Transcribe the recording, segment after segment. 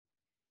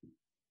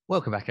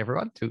Welcome back,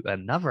 everyone, to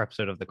another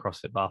episode of the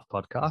CrossFit Bath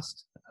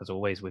podcast. As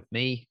always, with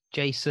me,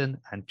 Jason,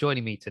 and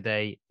joining me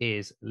today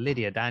is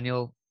Lydia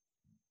Daniel.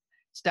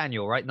 It's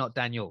Daniel, right? Not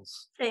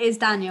Daniels. It is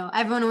Daniel.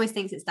 Everyone always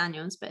thinks it's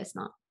Daniels, but it's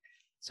not.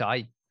 So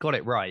I got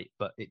it right,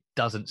 but it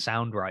doesn't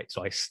sound right,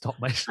 so I stopped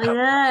myself. I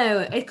know.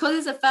 It's because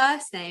it's a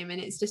first name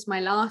and it's just my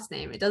last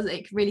name. It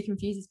really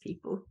confuses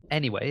people.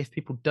 Anyway, if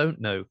people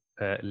don't know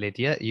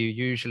Lydia, you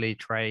usually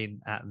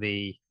train at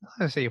I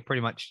would say you're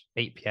pretty much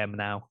 8 p.m.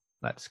 now.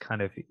 That's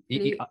kind of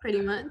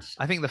pretty much.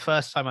 I think the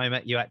first time I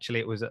met you,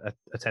 actually, it was a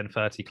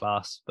 10:30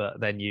 class,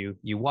 but then you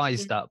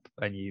wised up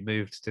and you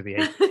moved to the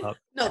 8 club.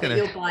 Not that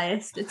you're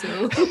biased at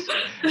all.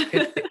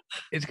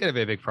 It's going to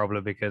be a big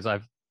problem because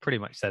I've pretty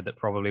much said that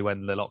probably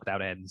when the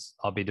lockdown ends,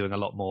 I'll be doing a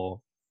lot more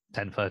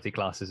 10:30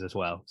 classes as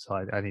well. So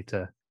I need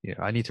to,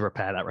 I need to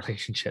repair that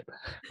relationship.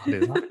 I'll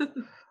do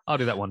that. I'll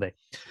do that one day.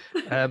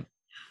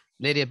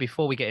 Lydia,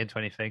 before we get into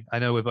anything, I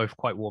know we're both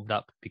quite warmed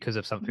up because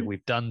of something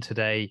we've done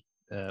today.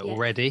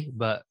 Already,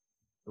 but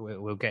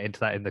we'll get into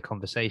that in the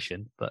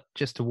conversation. But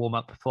just to warm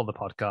up for the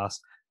podcast,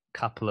 a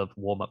couple of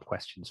warm-up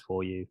questions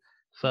for you.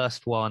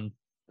 First one,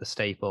 the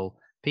staple: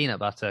 peanut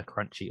butter,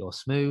 crunchy or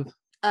smooth?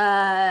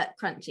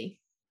 Crunchy.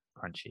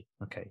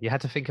 Okay, you had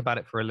to think about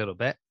it for a little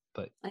bit,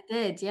 but I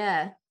did.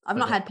 Yeah, I've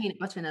not had peanut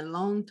butter in a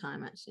long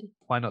time, actually.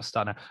 Why not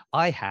start now?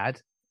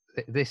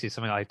 This is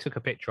something I took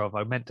a picture of.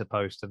 I meant to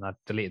post and I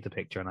deleted the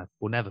picture, and I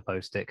will never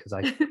post it because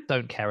I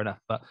don't care enough.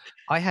 But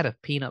I had a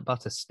peanut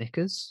butter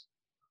Snickers.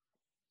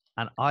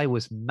 And I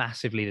was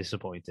massively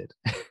disappointed,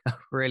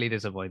 really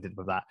disappointed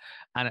with that.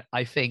 And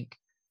I think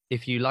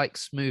if you like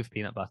smooth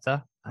peanut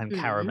butter and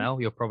caramel,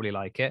 you'll probably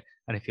like it.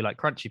 And if you like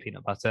crunchy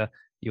peanut butter,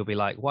 you'll be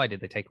like, why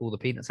did they take all the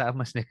peanuts out of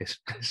my Snickers?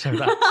 So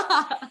that's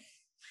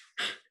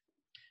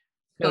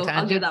cool.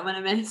 I'll give that one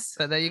a miss.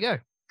 But there you go.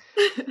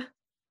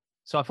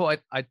 So I thought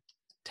I'd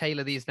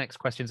tailor these next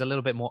questions a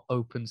little bit more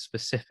open,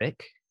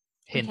 specific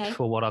hint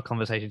for what our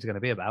conversation is going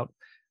to be about.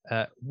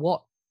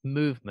 What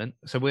movement,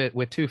 so we're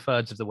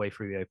 2/3 of the way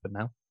through the open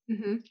now.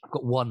 I've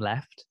got one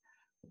left.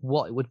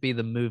 What would be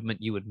the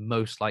movement you would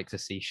most like to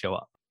see show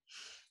up?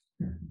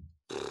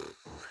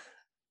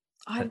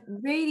 I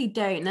really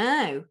don't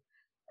know.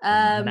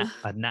 A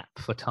nap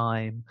for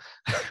time.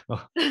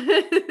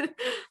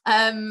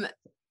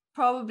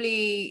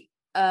 Probably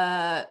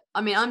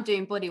I'm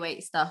doing body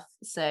weight stuff,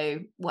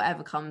 so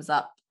whatever comes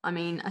up.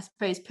 I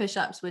suppose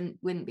push-ups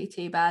wouldn't be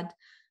too bad.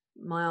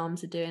 My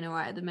arms are doing all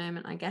right at the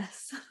moment, I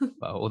guess.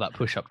 Well, all that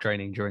push-up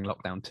training during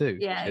lockdown too.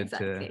 Yeah,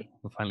 exactly.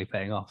 We're finally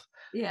paying off.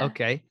 Yeah.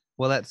 Okay.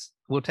 Well,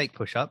 we'll take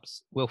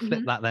push-ups. We'll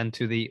flip that then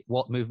to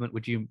what movement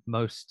would you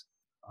most?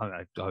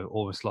 I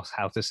almost lost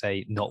how to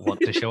say not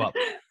want to show up.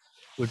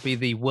 Would be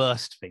the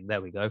worst thing.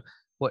 There we go.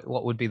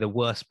 What would be the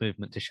worst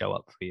movement to show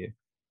up for you?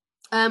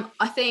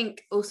 I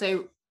think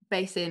also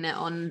basing it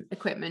on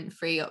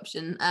equipment-free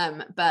option,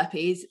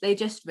 burpees. They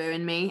just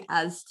ruin me,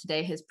 as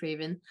today has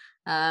proven.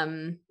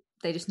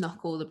 They just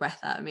knock all the breath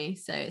out of me,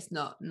 so it's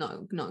not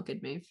a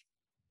good move.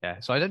 Yeah,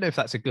 so I don't know if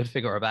that's a good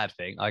thing or a bad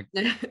thing.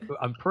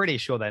 I'm pretty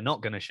sure they're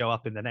not going to show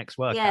up in the next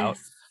workout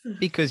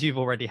because you've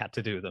already had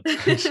to do them.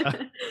 So,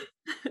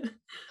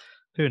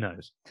 who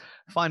knows?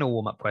 Final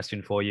warm-up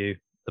question for you,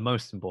 the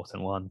most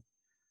important one.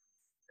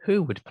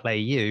 Who would play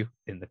you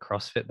in the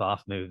CrossFit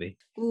Bath movie?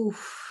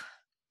 Oof.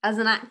 As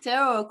an actor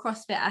or a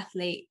CrossFit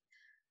athlete?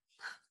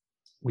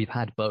 We've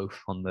had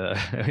both on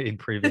in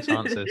previous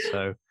answers,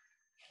 so...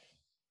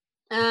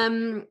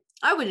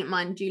 I wouldn't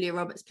mind Julia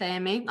Roberts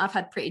playing me. I've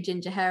had pretty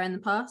ginger hair in the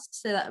past,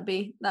 so that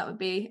would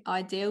be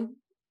ideal.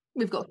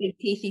 We've got big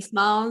teethy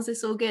smiles.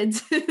 It's all good.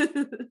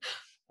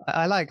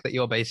 I like that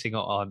you're basing it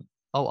on,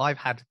 I've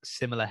had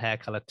similar hair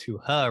color to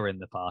her in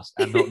the past,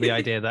 and not the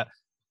idea that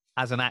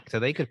as an actor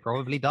they could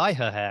probably dye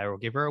her hair or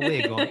give her a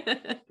wig or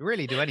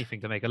really do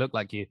anything to make her look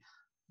like you.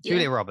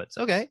 Julia Roberts.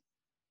 Okay.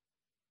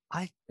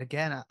 I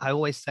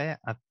always say it.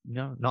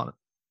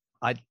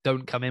 I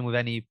don't come in with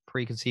any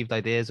preconceived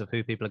ideas of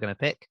who people are going to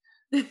pick.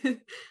 I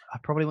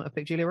probably wouldn't have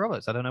picked Julia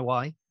Roberts. I don't know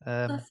why.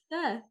 That's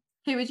fair.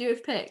 Who would you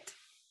have picked?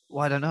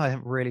 Well, I don't know. I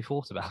haven't really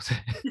thought about it.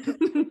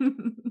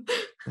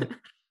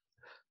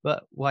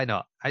 But why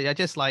not? I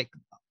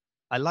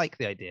like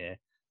the idea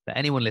that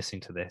anyone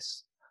listening to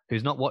this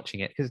who's not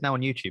watching it, because it's now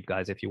on YouTube,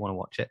 guys, if you want to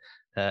watch it,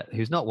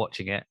 who's not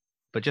watching it,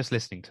 but just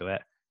listening to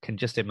it, can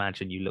just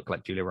imagine you look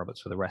like Julia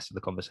Roberts for the rest of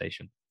the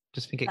conversation.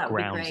 Just think it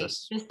grounds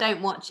us. Just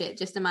don't watch it.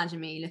 Just imagine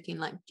me looking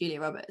like Julia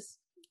Roberts.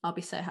 I'll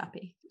be so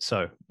happy.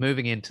 So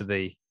moving into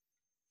the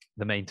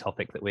main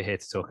topic that we're here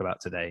to talk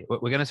about today, we're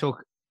going to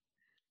talk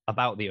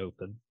about the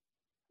Open.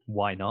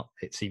 Why not?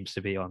 It seems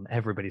to be on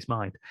everybody's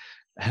mind.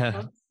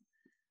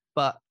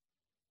 But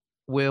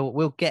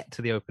we'll get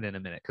to the Open in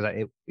a minute,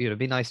 because it'd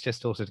be nice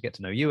just also to get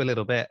to know you a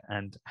little bit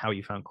and how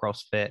you found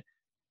CrossFit,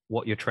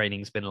 what your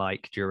training's been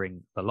like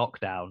during the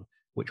lockdown,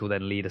 which will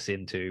then lead us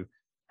into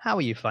how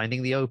are you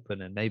finding the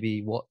Open and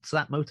maybe what's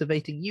that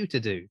motivating you to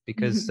do?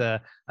 Because I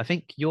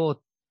think your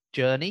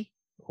journey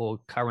or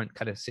current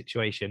kind of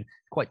situation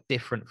quite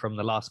different from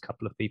the last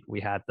couple of people we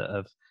had that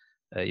have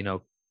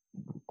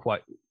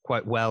quite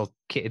well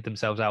kitted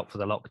themselves out for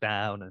the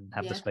lockdown and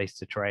have the space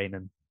to train,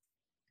 and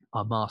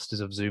are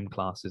masters of Zoom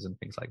classes and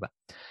things like that.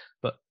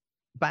 But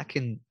back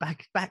in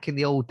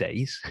the old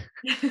days,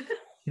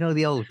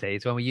 the old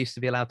days when we used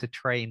to be allowed to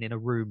train in a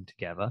room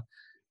together,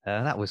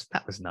 that was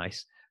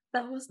nice.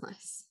 That was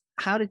nice.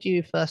 How did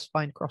you first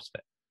find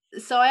CrossFit?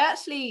 So I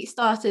actually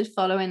started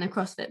following the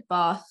CrossFit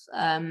Bath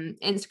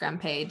Instagram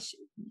page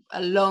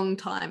a long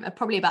time,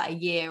 probably about a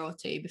year or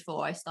two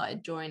before I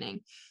started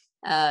joining.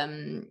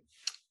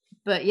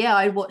 But yeah,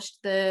 I watched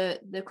the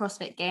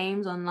CrossFit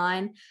Games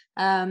online.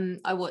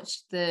 I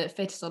watched the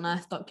Fittest on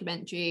Earth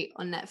documentary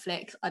on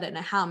Netflix, I don't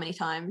know how many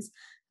times.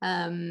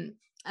 And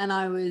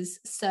I was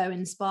so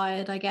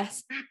inspired, I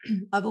guess.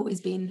 I've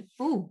always been,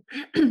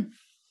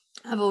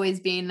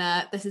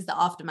 this is the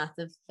aftermath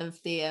of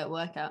the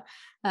workout.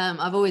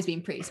 I've always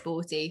been pretty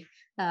sporty.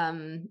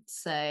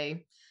 So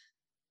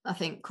I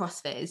think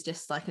CrossFit is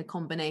just like a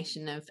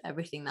combination of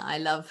everything that I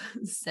love.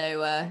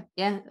 So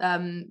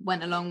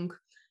went along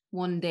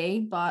one day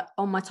but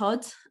on my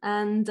Todd,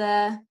 and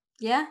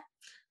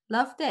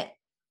loved it.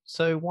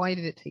 So why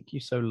did it take you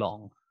so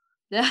long?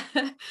 Yeah.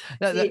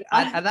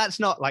 And that's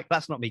not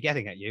me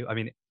getting at you. I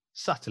mean,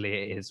 subtly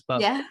it is,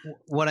 but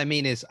what I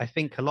mean is, I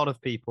think a lot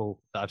of people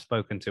that I've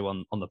spoken to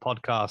on the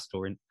podcast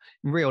or in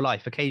real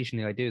life,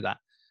 occasionally I do that.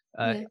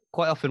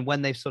 Quite often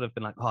when they've sort of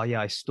been like, oh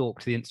yeah, I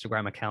stalked the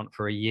Instagram account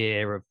for a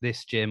year of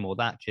this gym or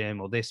that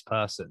gym or this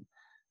person.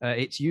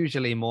 It's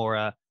usually more,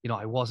 I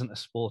wasn't a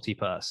sporty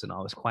person. I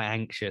was quite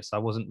anxious. I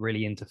wasn't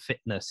really into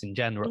fitness in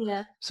general.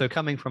 Yeah. So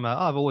coming from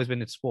I've always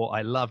been in sport.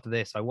 I loved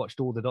this. I watched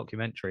all the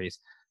documentaries.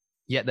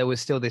 Yet there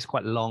was still this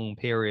quite long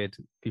period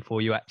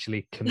before you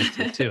actually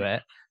committed to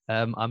it.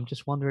 I'm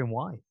just wondering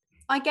why.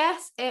 I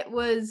guess it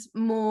was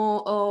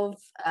more of,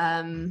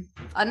 I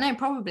don't know,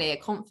 probably a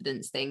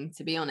confidence thing,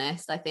 to be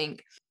honest. I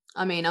think,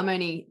 I mean, I'm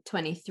only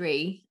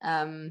 23,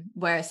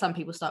 whereas some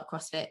people start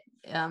CrossFit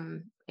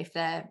if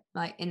they're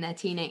like in their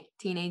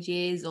teenage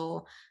years,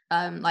 or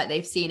like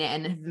they've seen it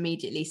and have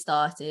immediately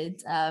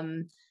started.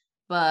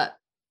 But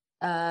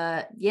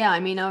I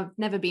mean, I've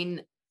never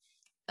been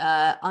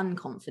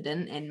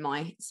unconfident in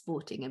my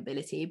sporting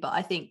ability, but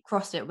I think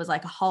CrossFit was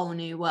like a whole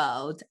new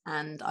world,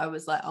 and I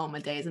was like, oh my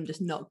days, I'm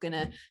just not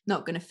gonna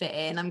fit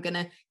in. I'm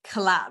gonna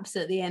collapse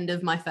at the end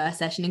of my first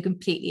session and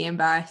completely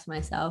embarrass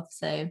myself.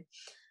 So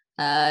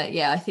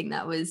I think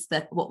that was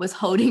what was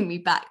holding me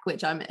back,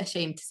 which I'm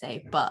ashamed to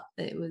say, but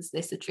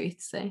it's the truth.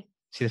 So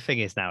see, the thing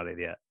is now,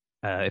 Lydia,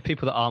 if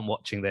people that aren't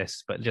watching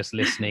this but just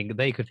listening,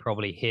 they could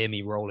probably hear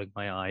me rolling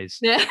my eyes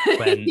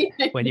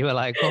when you were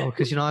like, oh,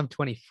 because I'm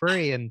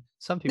 23 and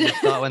some people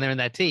start when they're in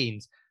their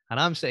teens, and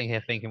I'm sitting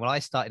here thinking, well, I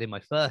started in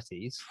my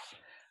 30s,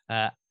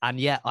 and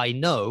yet I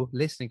know,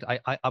 listening to,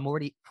 I'm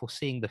already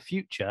foreseeing the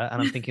future,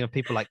 and I'm thinking of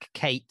people like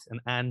Kate and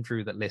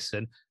Andrew that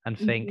listen and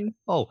think,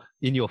 oh,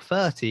 in your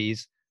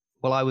 30s,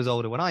 well, I was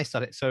older when I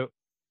started. So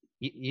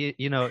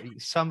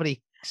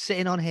somebody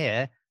sitting on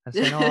here and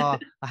saying, oh,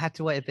 I had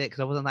to wait a bit because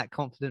I wasn't that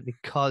confident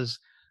because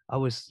I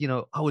was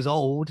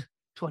old,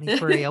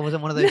 23. I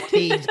wasn't one of those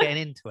teens getting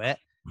into it.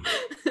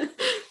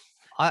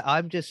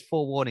 I'm just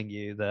forewarning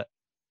you that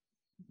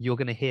you're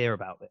going to hear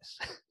about this.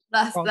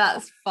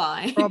 That's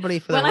fine. Probably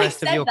for the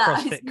rest of your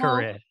CrossFit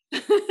career.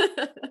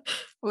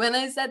 When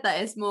I said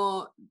that, it's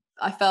more,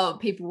 I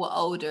felt people were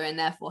older and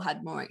therefore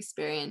had more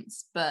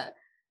experience. But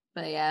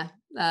yeah,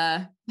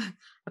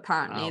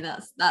 apparently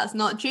that's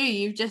not true.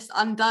 You've just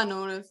undone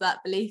all of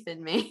that belief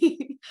in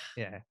me.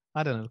 Yeah,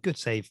 I don't know. Good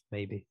save,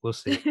 maybe. We'll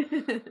see.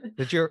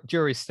 The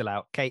jury's still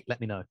out. Kate, let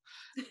me know.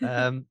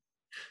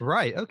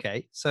 Right.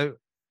 Okay. So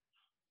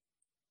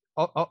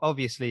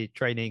obviously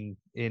training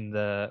in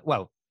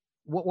what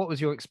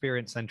was your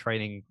experience then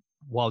training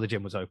while the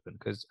gym was open?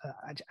 Because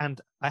and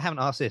I haven't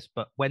asked this,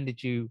 but when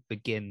did you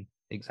begin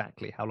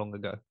exactly? How long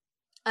ago?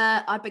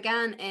 I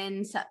began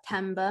in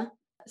September.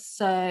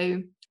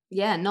 So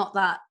yeah, not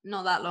that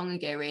long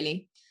ago,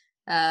 really.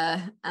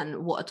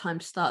 And what a time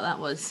to start that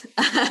was.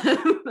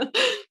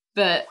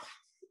 but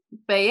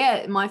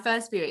yeah, my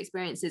first few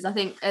experiences, I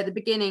think at the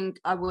beginning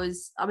I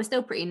was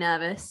still pretty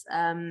nervous,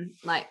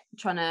 like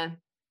trying to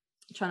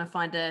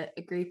find a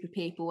group of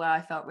people where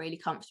I felt really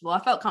comfortable. I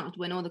felt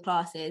comfortable in all the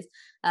classes,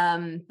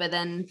 but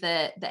then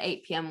the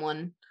 8 p.m.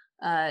 one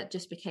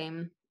just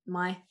became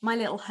my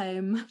little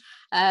home,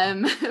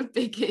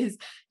 because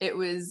it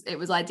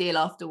was ideal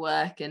after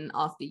work and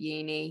after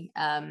uni,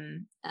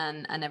 and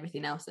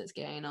everything else that's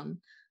going on,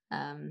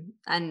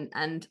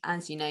 and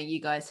as you know,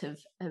 you guys have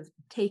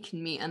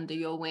taken me under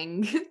your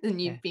wing and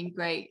you've been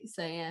great.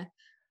 So yeah,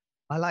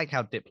 I like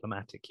how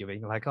diplomatic you're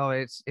being. Like, oh,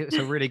 it's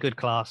a really good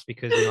class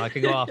because I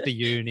can go after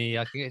uni,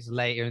 I can get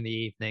later in the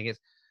evening. It's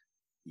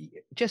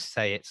just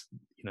say it's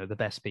the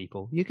best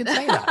people. You can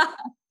say that.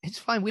 It's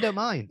fine. We don't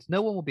mind.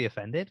 No one will be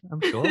offended, I'm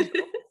sure.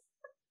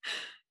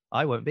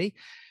 I won't be.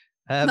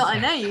 No, I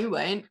know you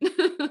won't.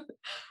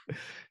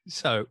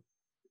 So,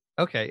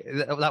 okay,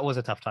 that was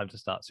a tough time to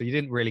start. So you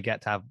didn't really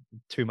get to have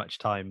too much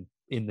time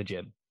in the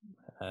gym.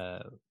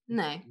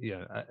 No.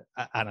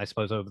 And I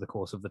suppose over the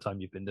course of the time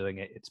you've been doing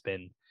it, it's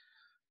been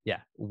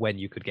when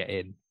you could get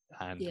in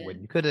and Yeah.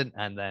 when you couldn't,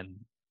 and then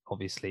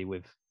obviously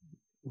with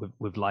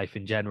life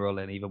in general,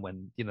 and even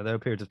when there were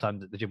periods of time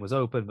that the gym was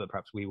open but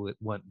perhaps we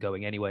weren't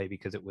going anyway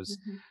because it was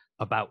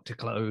about to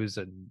close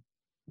and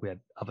we had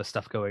other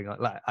stuff going on.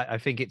 Like I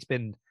think it's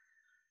been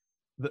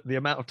the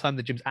amount of time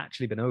the gym's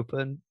actually been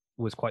open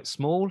was quite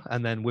small,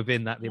 and then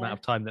within that the amount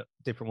of time that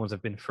different ones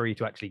have been free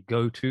to actually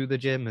go to the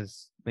gym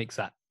makes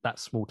that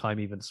small time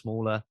even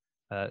smaller.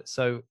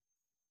 So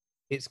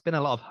it's been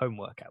a lot of home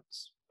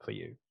workouts for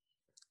you.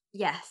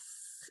 Yes.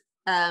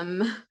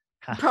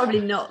 Probably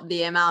not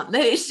the amount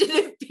that it should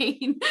have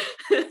been.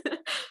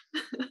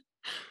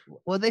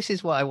 Well, this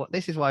is why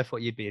I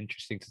thought you'd be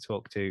interesting to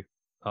talk to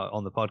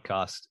on the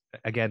podcast.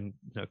 Again,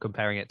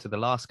 comparing it to the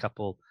last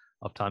couple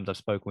of times I've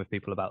spoken with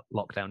people about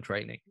lockdown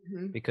training,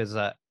 because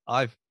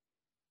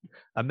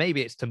and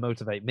maybe it's to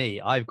motivate me,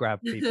 I've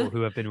grabbed people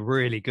who have been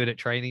really good at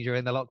training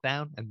during the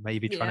lockdown and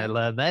maybe trying to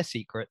learn their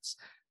secrets.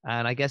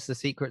 And I guess the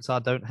secrets are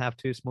don't have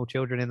 2 small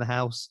children in the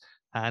house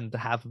and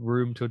have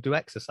room to do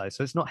exercise.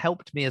 So it's not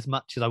helped me as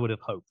much as I would have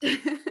hoped.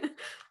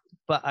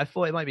 But I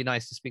thought it might be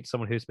nice to speak to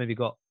someone who's maybe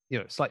got,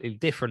 slightly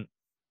different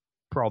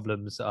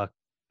problems that are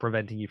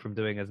preventing you from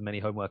doing as many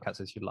home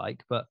workouts as you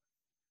like. But,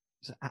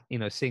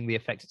 seeing the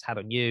effect it's had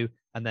on you,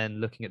 and then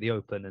looking at the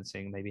open and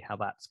seeing maybe how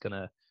that's going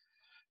to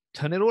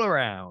turn it all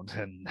around.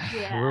 And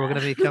we're all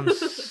going to become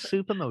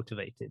super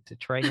motivated to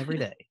train every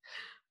day.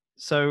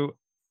 So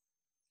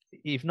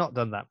you've not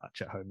done that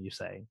much at home, you're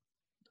saying?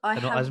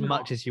 Not as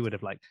much as you would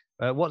have liked.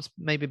 What's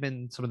maybe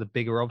been some of the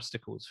bigger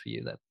obstacles for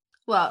you then?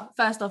 Well,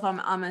 first off,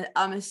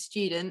 I'm a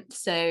student,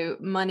 so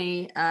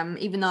money.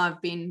 Even though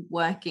I've been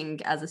working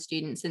as a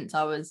student since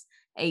I was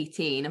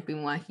 18, I've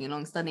been working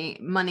along studying.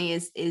 Money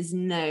is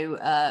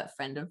no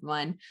friend of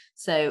mine.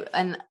 So,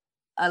 and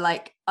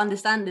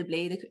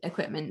understandably, the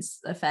equipment's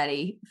a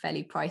fairly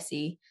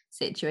pricey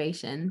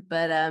situation.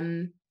 But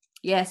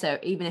so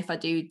even if I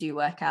do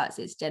workouts,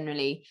 it's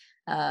generally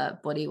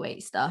body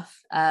weight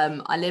stuff.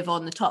 I live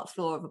on the top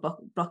floor of a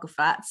block of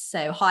flats,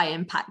 so high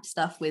impact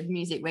stuff with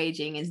music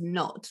raging is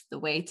not the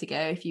way to go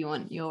if you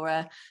want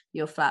your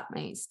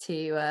flatmates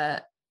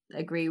to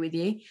agree with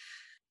you.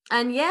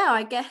 And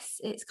I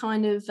guess it's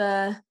kind of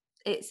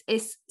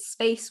it's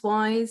space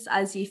wise,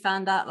 as you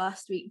found out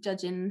last week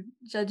judging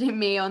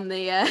me on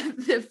the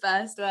the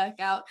first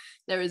workout.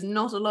 There is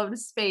not a lot of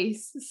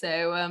space,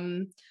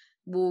 so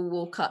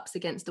wall cups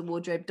against a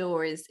wardrobe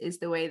door is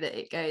the way that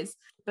it goes.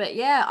 But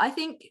I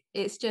think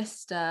it's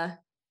just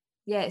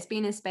it's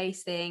been a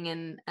space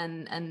thing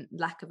and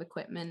lack of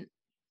equipment,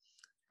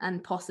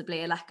 and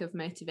possibly a lack of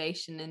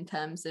motivation in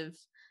terms of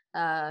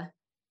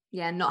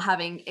not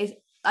having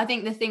it. I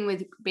think the thing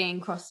with being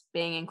in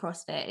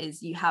CrossFit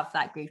is you have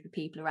that group of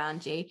people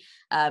around you,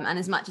 and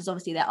as much as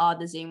obviously there are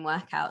the Zoom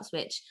workouts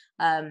which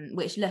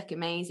look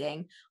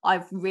amazing,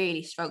 I've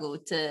really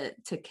struggled to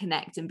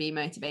connect and be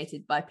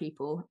motivated by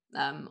people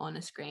on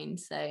a screen.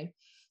 So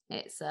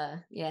it's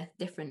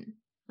different,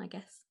 I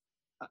guess.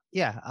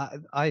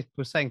 I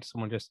was saying to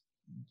someone just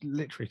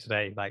literally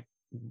today, like,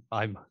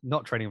 I'm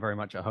not training very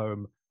much at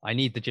home. I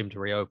need the gym to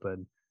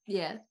reopen.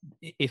 Yeah.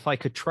 If I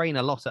could train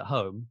a lot at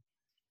home,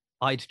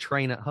 I'd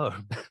train at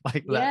home.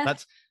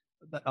 That's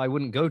I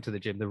wouldn't go to the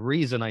gym. The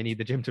reason I need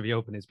the gym to be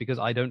open is because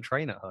I don't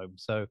train at home.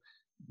 So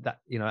that,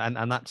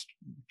 and that's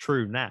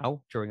true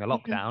now during a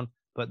lockdown,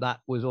 but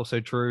that was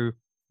also true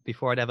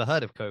before I'd ever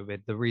heard of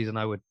COVID. The reason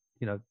I would,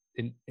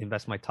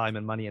 invest my time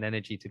and money and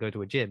energy to go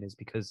to a gym is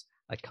because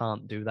I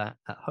can't do that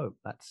at home.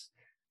 That's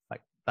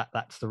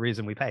that's the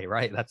reason we pay,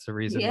 right? That's the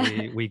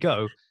reason we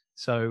go.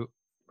 So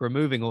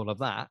removing all of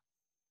that,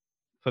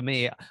 for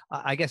me,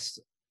 I guess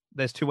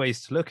there's 2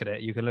 ways to look at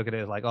it. You can look at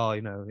it as like, oh,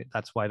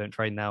 that's why I don't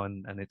train now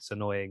and it's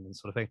annoying and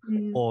sort of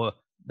thing. Or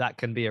that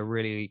can be a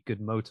really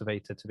good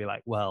motivator to be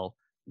like, well,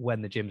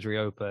 when the gyms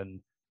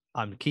reopen,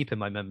 I'm keeping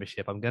my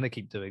membership. I'm going to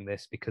keep doing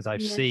this because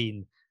I've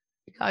seen,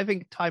 I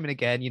think time and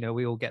again,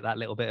 we all get that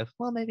little bit of,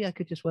 well, maybe I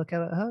could just work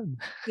out at home.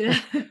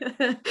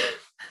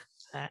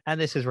 And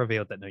this has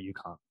revealed that no, you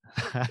can't.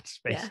 That's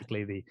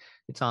basically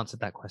it's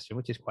answered that question,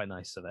 which is quite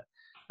nice of it.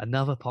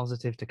 Another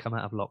positive to come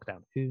out of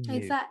lockdown. Who knew?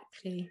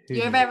 Exactly.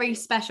 You're a very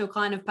special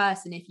kind of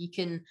person if you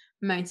can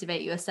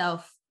motivate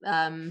yourself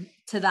to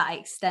that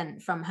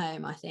extent from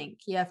home. I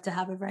think you have to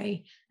have a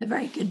very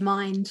good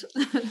mind.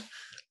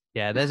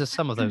 Yeah, there's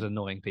some of those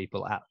annoying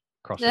people at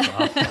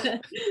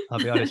CrossFit. I'll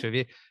be honest with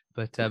you,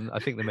 but I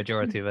think the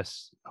majority of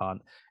us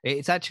aren't.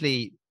 It's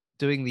actually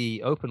doing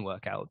the open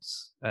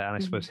workouts, and I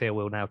suppose here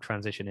we'll now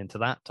transition into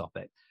that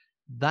topic.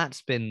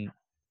 That's been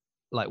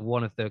like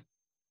one of the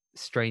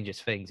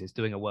strangest things, is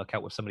doing a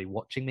workout with somebody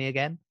watching me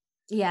again.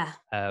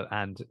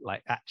 And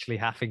like actually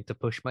having to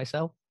push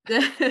myself,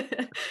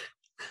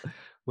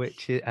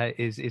 which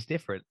is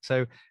different.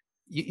 So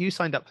you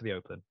signed up for the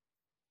open.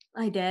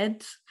 I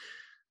did.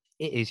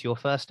 It is your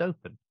first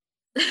open.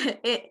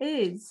 It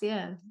is,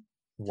 yeah.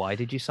 Why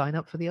did you sign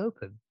up for the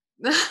open?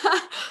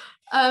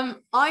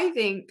 I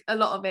think a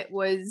lot of it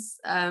was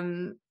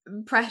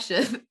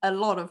pressure, a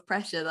lot of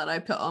pressure that I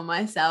put on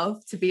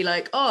myself to be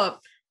like, oh,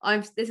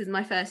 this is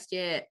my first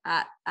year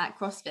at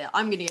CrossFit.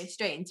 I'm going to go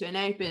straight into an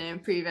open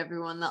and prove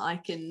everyone that I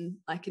can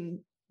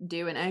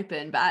do an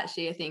open. But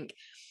actually, I think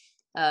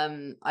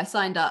I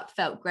signed up,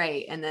 felt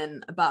great, and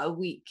then about a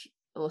week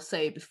or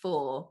so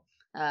before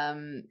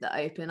the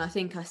open, I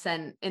think I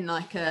sent, in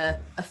like a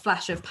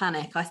flash of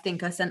panic, I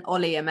think I sent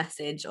Ollie a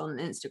message on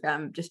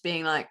Instagram just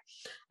being like,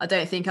 I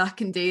don't think I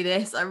can do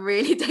this, I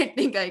really don't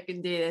think I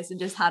can do this, and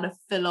just had a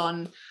full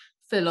on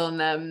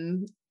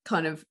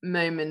kind of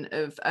moment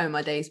of, oh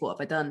my days, what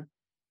have I done?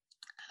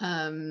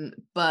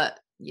 But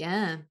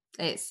yeah,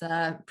 it's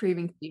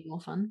proving to be more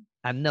fun.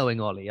 And knowing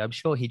Ollie, I'm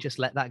sure he just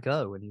let that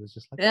go, and he was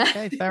just like, Yeah.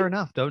 okay, fair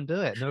enough, don't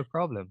do it, no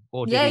problem.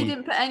 Or yeah, he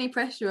didn't put any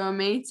pressure on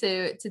me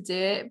to do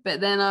it.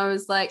 But then I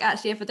was like,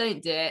 actually, if I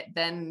don't do it,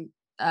 then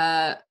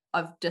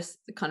I've just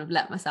kind of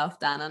let myself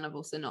down, and I've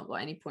also not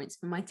got any points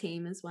for my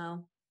team as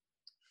well.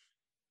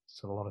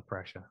 It's a lot of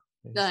pressure.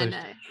 I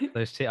know.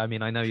 I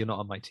mean, I know you're not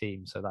on my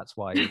team, so that's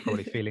why you're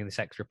probably feeling this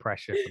extra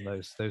pressure from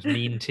those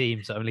mean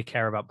teams that only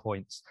care about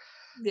points,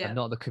 and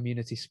not the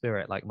community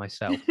spirit like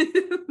myself.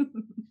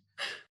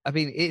 I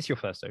mean, it's your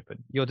first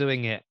open. You're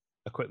doing it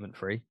equipment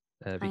free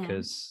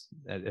because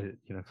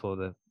for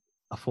the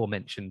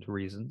aforementioned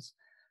reasons.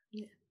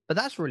 Yeah. But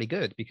that's really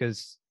good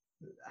because,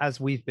 as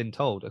we've been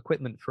told,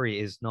 equipment free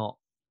is not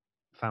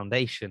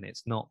foundation.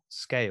 It's not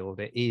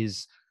scaled. It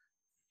is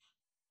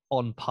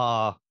on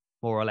par,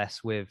 more or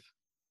less, with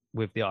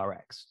the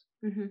RX.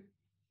 Mm-hmm.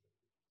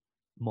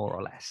 More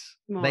or less.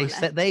 They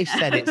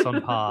said it's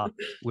on par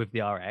with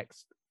the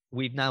RX.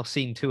 We've now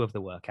seen 2 of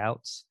the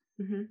workouts.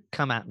 Mm-hmm.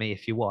 Come at me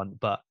if you want,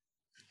 but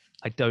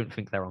I don't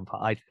think they're on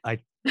par.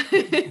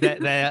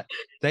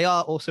 They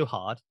are also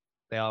hard.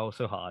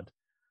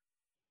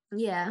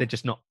 Yeah. They're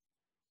just not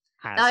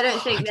as I don't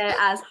hard. think they're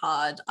as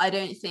hard. I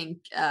don't think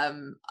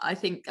I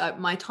think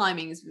my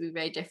timings would be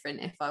very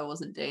different if I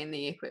wasn't doing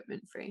the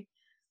equipment free.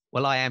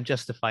 Well, I am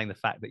justifying the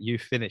fact that you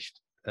finished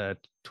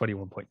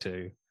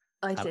 21.2.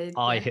 I did.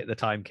 I hit the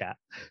time cap.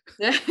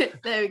 There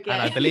we go.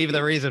 And I believe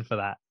the reason for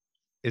that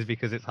is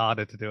because it's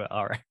harder to do at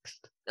RX.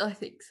 I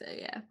think so,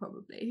 yeah,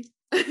 probably.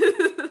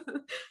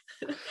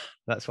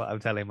 That's what I'm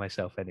telling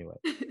myself anyway.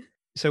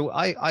 So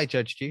I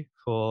judged you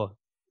for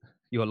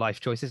your life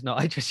choices. No,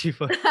 I judged you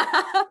for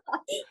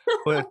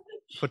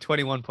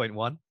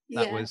 21.1.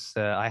 That was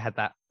I had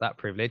that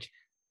privilege.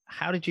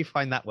 How did you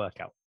find that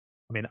workout?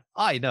 I mean,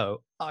 I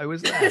know I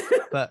was there,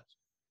 but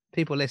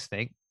people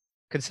listening,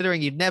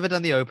 considering you've never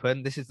done the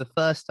open, this is the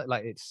first,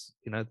 like, it's,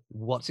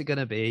 what's it going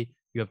to be?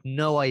 You have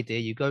no idea.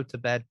 You go to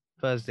bed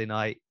Thursday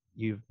night,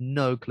 you've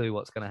no clue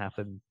what's going to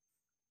happen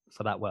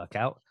for that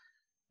workout.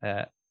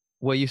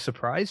 Were you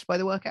surprised by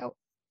the workout?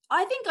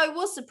 I think I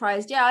was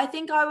surprised. Yeah, I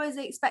think I was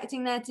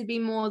expecting there to be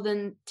more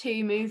than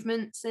 2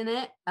 movements in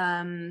it.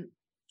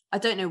 I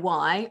don't know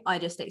why. I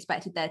just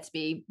expected there to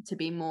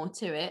be more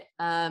to it.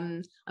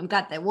 I'm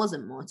glad there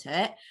wasn't more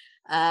to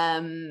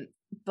it.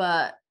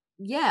 But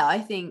yeah, I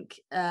think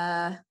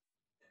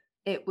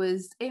it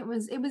was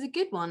a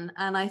good one.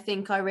 And I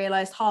think I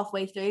realized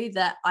halfway through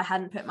that I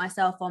hadn't put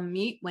myself on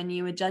mute when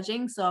you were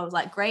judging. So I was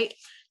like, great,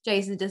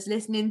 Jason's just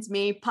listening to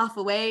me puff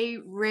away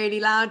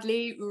really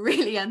loudly,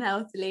 really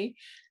unhealthily.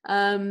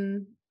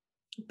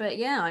 But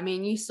yeah, I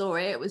mean, you saw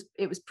it.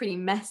 It was pretty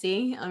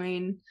messy. I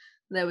mean,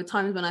 there were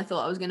times when I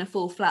thought I was going to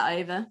fall flat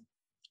over.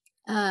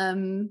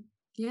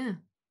 Yeah,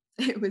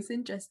 it was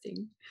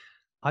interesting.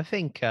 I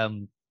think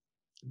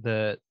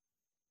the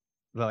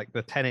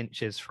 10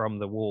 inches from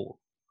the wall,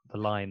 the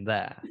line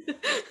there,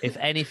 if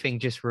anything,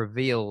 just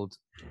revealed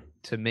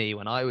to me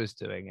when I was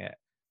doing it,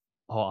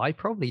 I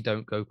probably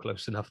don't go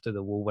close enough to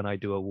the wall when I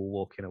do a wall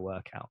walk in a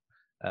workout.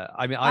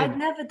 I mean, I'd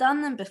never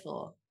done them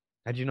before.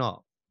 Had you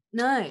not?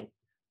 No.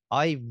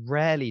 I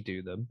rarely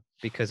do them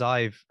because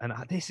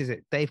this is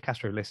it. Dave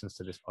Castro listens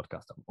to this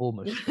podcast, I'm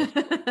almost sure,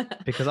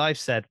 because I've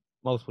said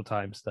multiple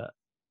times that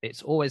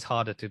it's always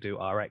harder to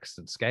do RX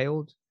than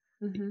scaled.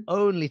 Mm-hmm. The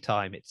only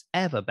time it's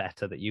ever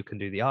better that you can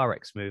do the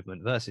RX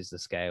movement versus the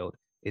scaled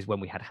is when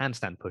we had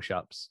handstand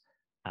push-ups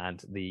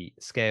and the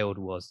scaled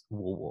was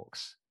wall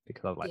walks,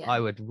 because I was like,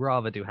 I would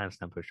rather do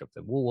handstand push-ups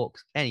than wall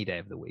walks any day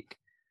of the week.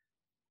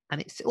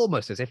 And it's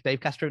almost as if Dave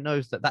Castro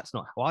knows that that's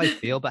not how I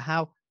feel, but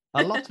how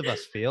a lot of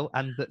us feel,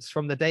 and that's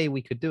from the day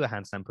we could do a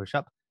handstand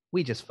push-up,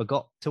 we just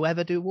forgot to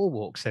ever do wall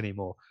walks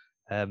anymore.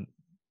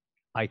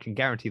 I can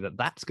guarantee that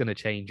that's going to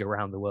change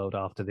around the world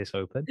after this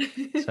open.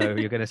 So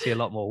you're going to see a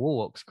lot more wall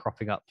walks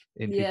cropping up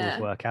in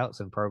people's workouts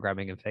and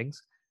programming and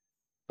things.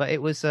 But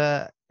it was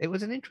an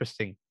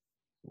interesting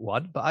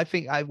one. But I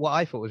think what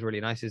I thought was really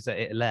nice is that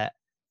it let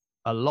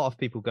a lot of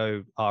people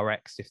go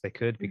RX if they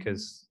could,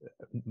 because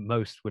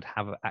most would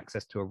have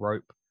access to a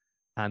rope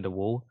and a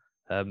wall.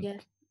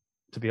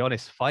 To be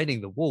honest, finding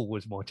the wall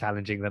was more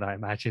challenging than I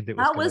imagined it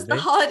was. That was the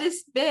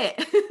hardest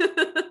bit.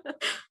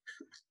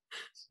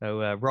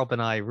 So Rob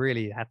and I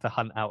really had to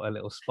hunt out a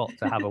little spot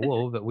to have a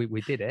wall, but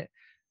we did it.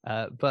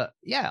 But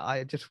yeah,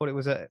 I just thought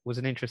it was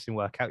an interesting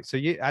workout. So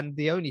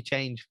the only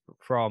change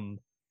from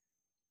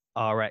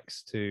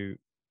RX to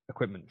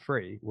equipment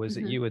free was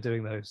that Mhm. you were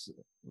doing those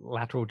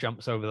lateral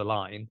jumps over the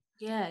line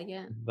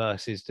Yeah.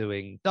 versus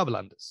doing double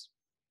unders.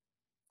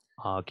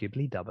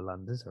 Arguably, double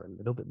unders are a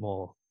little bit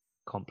more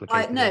I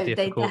complicated and no, they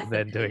difficult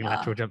than definitely doing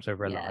lateral are. jumps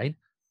over a Yeah. line.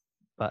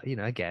 But,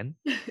 again,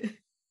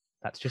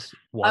 that's just I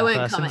one won't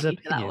come person's at you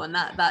for that opinion. one.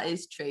 That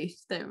is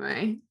truth. Don't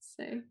worry.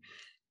 So.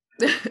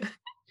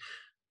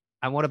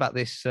 And what about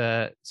this?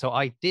 So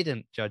I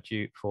didn't judge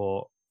you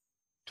for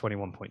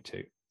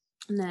 21.2.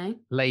 No,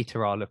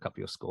 Later, I'll look up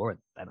your score and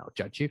then I'll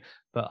judge you.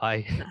 But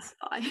I that's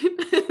fine.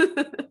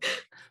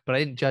 but I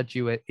didn't judge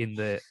you in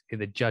the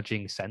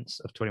judging sense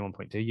of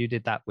 21.2. You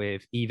did that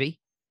with Evie.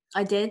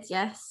 I did,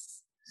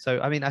 yes. So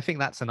I mean, I think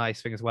that's a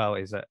nice thing as well,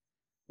 is that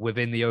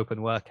within the open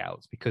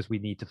workouts, because we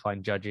need to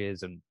find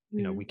judges and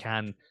we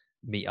can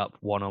meet up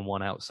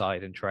one-on-one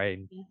outside and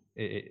train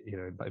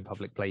in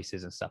public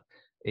places and stuff.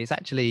 It's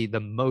actually the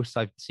most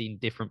I've seen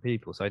different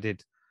people. So I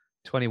did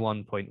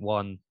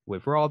 21.1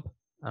 with Rob,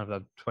 and I've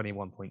done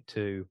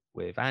 21.2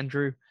 with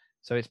Andrew.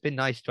 So it's been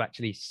nice to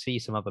actually see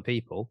some other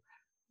people.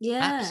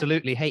 Yeah.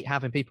 Absolutely hate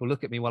having people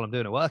look at me while I'm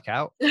doing a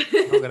workout.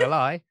 I'm not gonna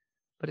lie,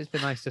 but it's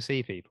been nice to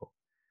see people.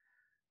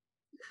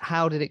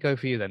 How did it go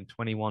for you then?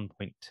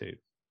 21.2.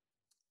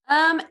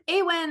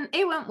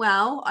 It went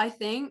well. I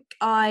think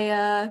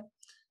I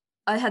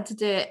had to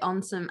do it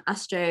on some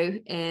astro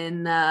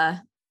in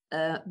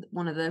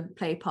one of the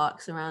play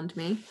parks around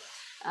me,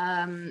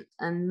 and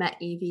met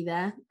Evie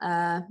there.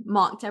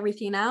 Marked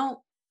everything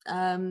out.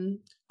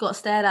 Got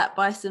stared at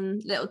by some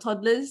little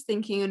toddlers,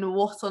 thinking,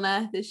 "What on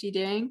earth is she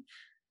doing?"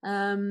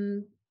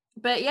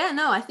 But yeah,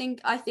 no, I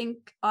think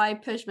I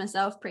pushed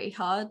myself pretty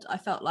hard. I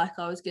felt like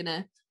I was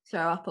gonna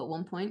throw up at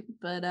one point,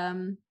 but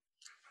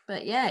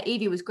yeah,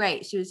 Evie was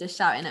great. She was just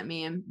shouting at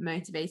me and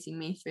motivating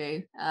me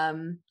through.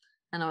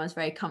 And I was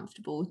very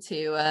comfortable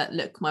to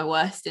look my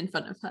worst in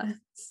front of her,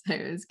 so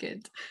it was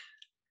good.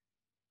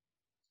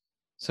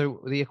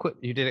 So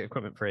you did it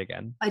equipment free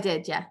again. I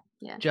did, yeah.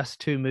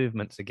 Just 2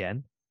 movements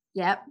again.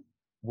 Yep.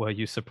 Were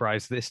you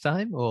surprised this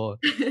time, or?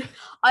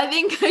 I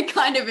think I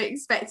kind of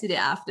expected it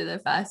after the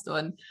first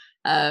one.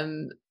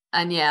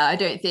 And yeah, I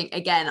don't think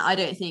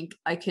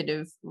I could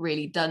have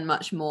really done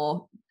much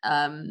more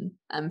and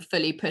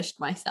fully pushed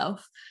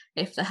myself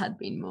if there had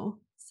been more.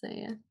 So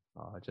yeah.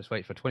 Oh, just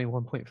wait for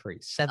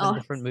 21.3. 7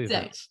 different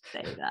movements.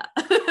 Don't say that.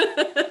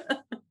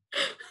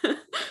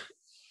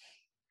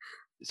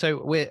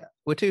 So we're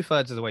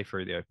 2/3 of the way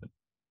through the open.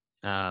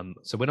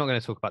 So we're not going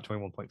to talk about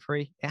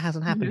 21.3. It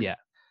hasn't happened yet.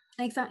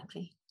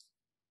 Exactly.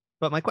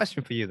 But my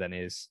question for you then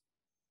is,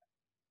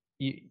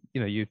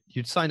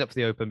 you'd signed up for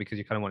the open because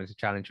you kind of wanted to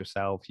challenge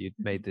yourself. You'd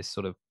made this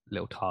sort of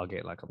little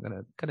target, like,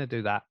 I'm gonna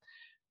do that.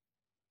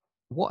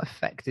 What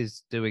effect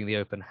is doing the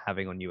open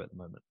having on you at the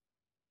moment?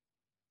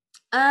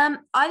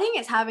 I think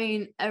it's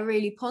having a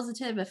really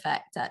positive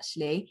effect,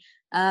 actually.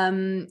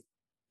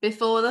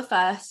 Before the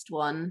first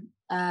one,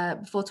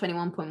 before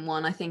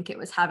 21.1, I think it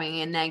was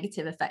having a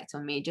negative effect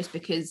on me, just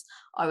because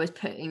I was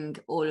putting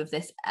all of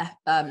this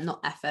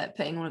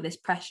putting all of this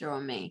pressure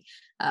on me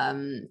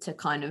to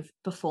kind of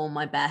perform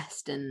my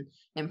best and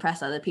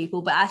impress other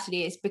people. But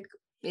actually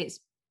it's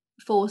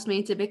forced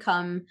me to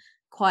become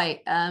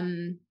quite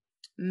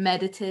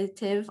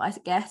meditative, I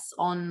guess,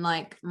 on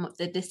like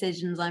the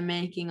decisions I'm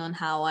making, on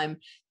how I'm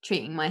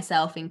treating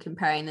myself and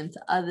comparing them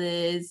to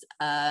others,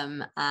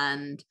 and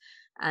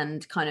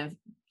kind of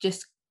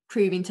just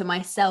proving to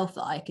myself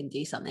that I can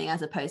do something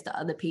as opposed to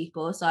other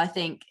people. So I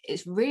think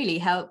it's really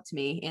helped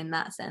me in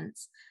that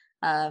sense.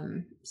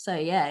 So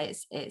yeah,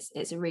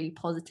 it's a really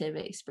positive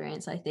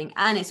experience, I think,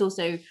 and it's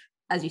also,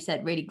 as you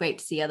said, really great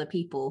to see other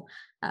people.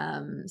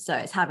 So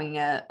it's having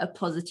a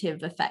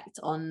positive effect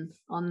on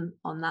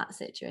that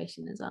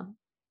situation as well.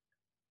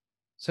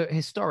 So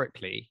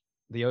historically,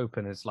 the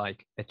open is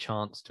like a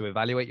chance to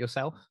evaluate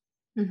yourself.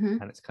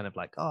 And it's kind of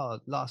like, oh,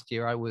 last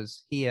year I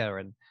was here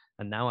and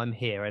now I'm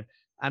here.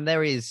 And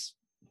there is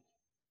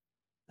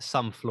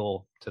some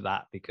flaw to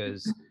that,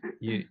 because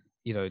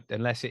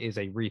unless it is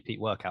a repeat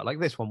workout, like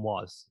this one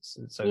was.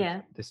 So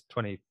yeah. This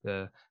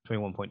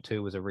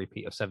 21.2 was a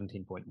repeat of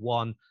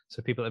 17.1.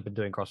 So people that have been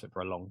doing CrossFit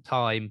for a long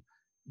time,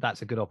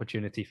 that's a good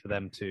opportunity for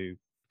them to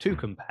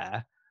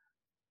compare.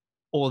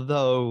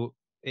 Although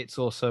it's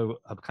also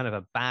a kind of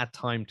a bad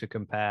time to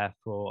compare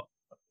for,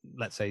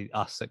 let's say,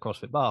 us at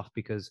CrossFit Bath,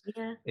 because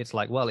it's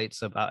like, well,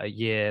 it's about a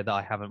year that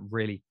I haven't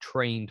really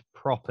trained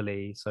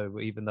properly. So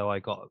even though I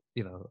got,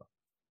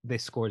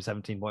 this score is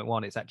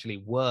 17.1, it's actually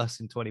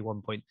worse in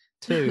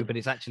 21.2, but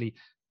it's actually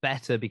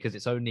better because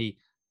it's only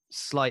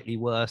slightly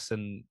worse.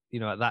 And,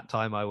 at that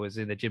time I was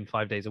in the gym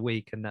 5 days a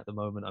week, and at the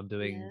moment I'm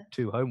doing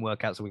 2 home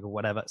workouts a week or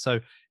whatever. So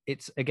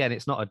it's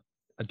not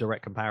a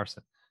direct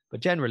comparison, but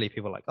generally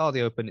people are like, oh,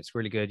 the open, it's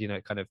really good.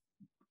 It kind of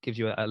gives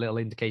you a little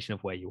indication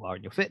of where you are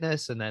in your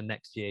fitness, and then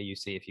next year you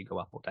see if you go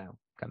up or down,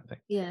 kind of thing.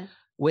 Yeah.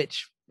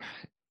 Which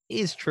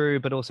is true,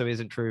 but also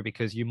isn't true,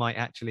 because you might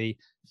actually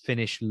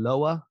finish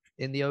lower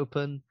in the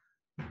open,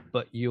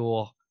 but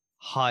you're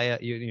higher,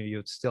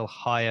 you're still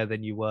higher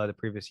than you were the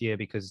previous year,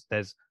 because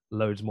there's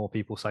loads more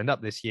people signed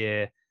up this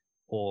year,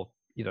 or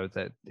you know,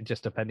 that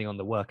just depending on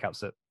the workouts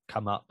that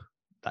come up,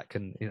 that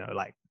can, you know,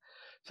 like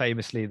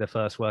famously the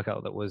first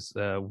workout that was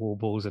wall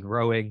balls and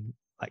rowing,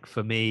 like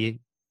for me,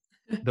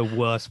 the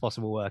worst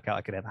possible workout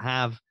I could ever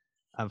have.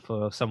 And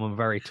for someone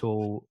very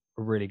tall,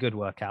 a really good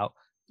workout.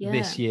 Yeah.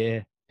 This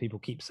year, people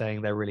keep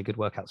saying they're really good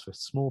workouts for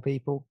small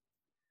people.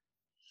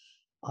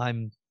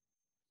 I'm,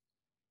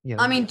 you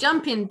know, I mean,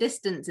 jumping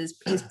distance is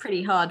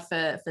pretty hard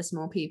for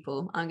small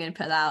people. I'm going to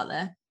put that out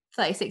there.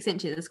 36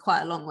 inches is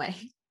quite a long way.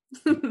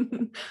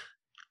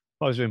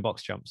 I was doing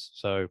box jumps,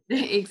 so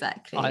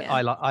Exactly.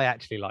 I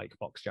actually like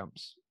box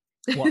jumps.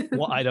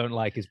 What I don't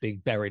like is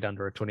being buried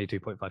under a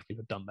 22.5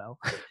 kilo dumbbell.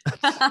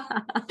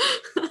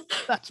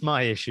 That's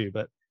my issue,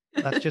 but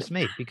that's just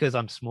me because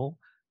I'm small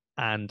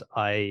and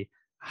I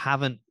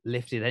haven't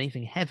lifted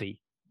anything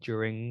heavy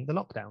during the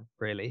lockdown,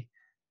 really.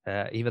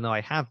 Even though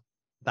I have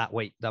that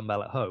weight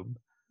dumbbell at home,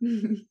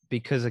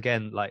 because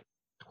again, like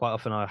quite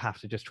often I have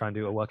to just try and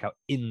do a workout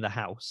in the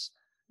house,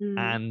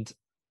 and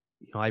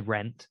you know, I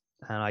rent,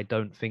 and I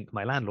don't think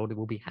my landlord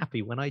will be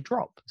happy when I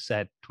drop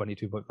said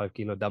 22.5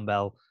 kilo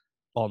dumbbell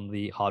on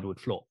the hardwood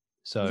floor.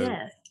 So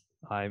yeah.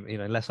 I'm, you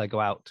know, unless I go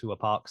out to a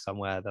park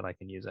somewhere, then I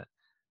can use it,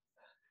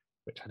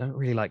 which I don't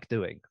really like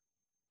doing.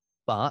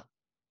 But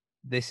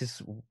this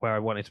is where I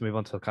wanted to move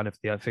on to kind of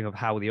the thing of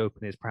how the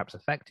open is perhaps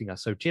affecting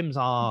us. So gyms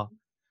are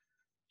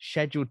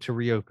scheduled to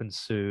reopen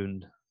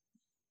soon.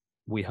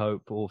 We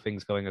hope, all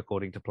things going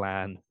according to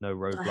plan, no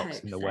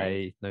roadblocks in the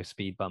way, no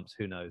speed bumps,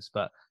 who knows.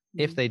 But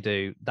if they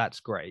do, that's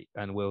great.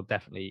 And we'll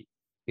definitely,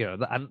 you know,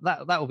 and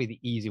that will be the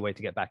easy way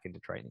to get back into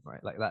training,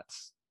 right? Like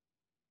that's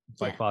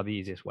by far the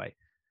easiest way.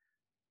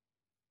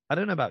 I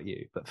don't know about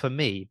you, but for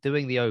me,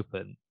 doing the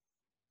open,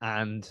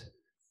 and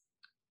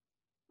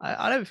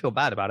I don't feel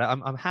bad about it.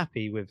 I'm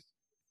happy with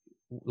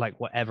like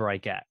whatever I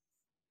get.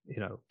 You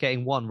know,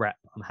 getting one rep,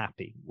 I'm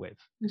happy with.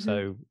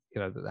 So,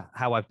 you know,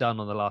 how I've done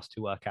on the last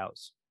two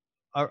workouts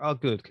are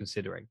good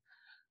considering.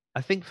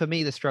 I think for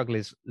me, the struggle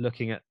is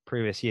looking at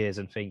previous years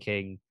and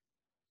thinking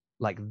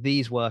like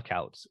these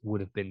workouts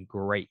would have been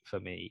great for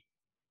me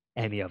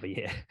any other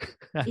year.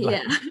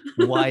 Like,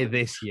 why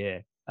this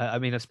year? I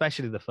mean,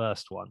 especially the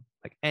first one,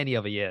 like any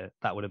other year,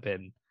 that would have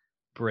been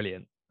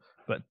brilliant.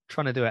 But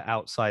trying to do it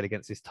outside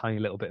against this tiny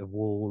little bit of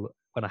wall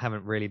when I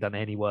haven't really done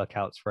any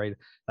workouts for it,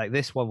 like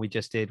this one we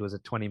just did was a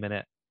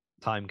 20-minute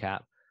time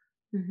cap.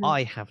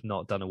 I have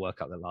not done a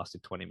workout that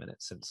lasted 20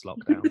 minutes since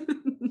lockdown.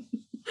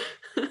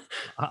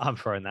 I'm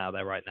throwing that out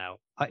there right now.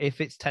 If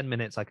it's 10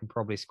 minutes, I can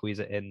probably squeeze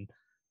it in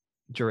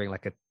during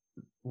like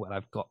when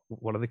I've got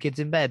one of the kids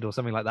in bed or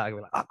something like that. I go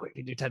like, oh,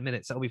 quickly do 10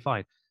 minutes, that'll be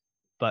fine.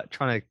 But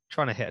trying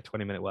to hit a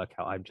 20-minute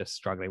workout, I'm just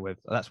struggling with.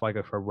 That's why I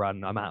go for a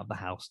run. I'm out of the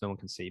house, no one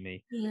can see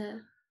me. Yeah.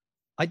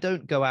 I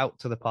don't go out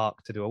to the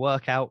park to do a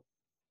workout.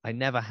 I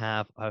never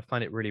have. I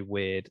find it really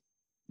weird.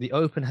 The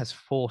open has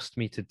forced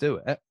me to do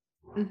it.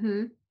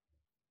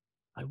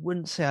 I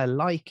wouldn't say I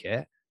like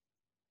it,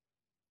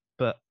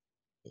 but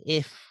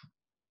if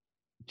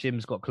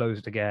gyms got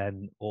closed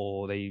again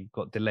or they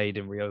got delayed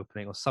in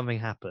reopening or something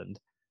happened,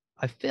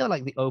 I feel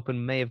like the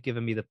open may have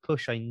given me the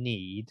push I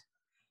need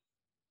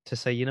to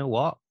say, you know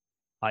what,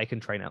 I can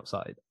train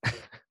outside.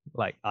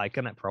 Like I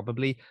can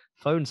probably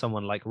phone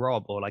someone like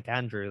Rob or like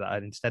Andrew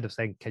that instead of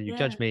saying, can you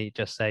judge me,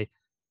 just say,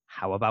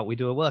 how about we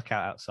do a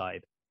workout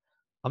outside?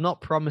 I'm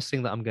not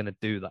promising that I'm going to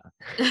do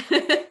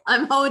that.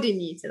 I'm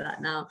holding you to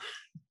that now.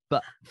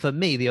 But for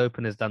me, the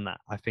open has done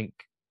that. I think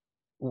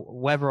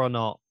whether or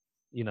not,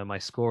 you know, my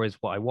score is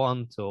what I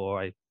want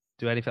or I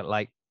do anything,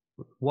 like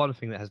one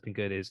thing that has been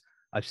good is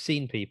I've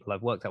seen people,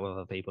 I've worked out with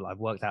other people, I've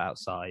worked out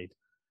outside.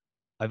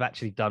 I've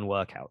actually done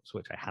workouts,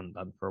 which I hadn't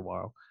done for a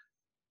while.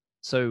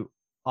 So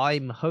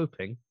I'm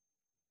hoping,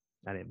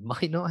 and it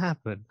might not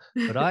happen,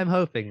 but I'm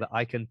hoping that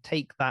I can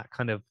take that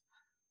kind of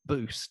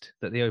boost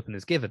that the open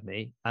has given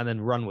me and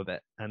then run with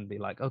it and be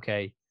like,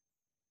 okay,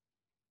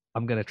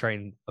 I'm going to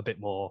train a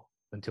bit more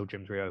until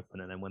gyms reopen.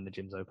 And then when the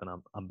gyms open,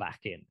 I'm back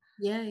in.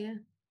 Yeah, yeah.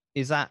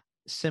 Is that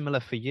similar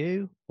for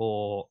you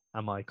or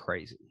am I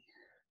crazy?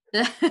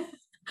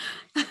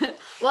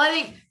 Well, I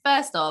think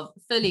first off,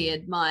 fully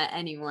admire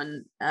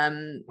anyone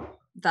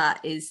that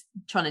is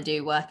trying to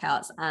do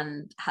workouts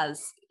and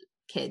has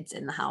kids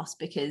in the house,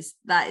 because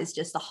that is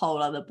just a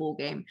whole other ball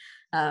game.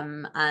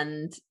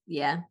 And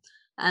yeah,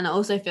 and I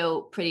also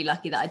feel pretty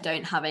lucky that I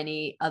don't have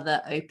any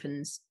other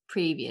opens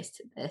previous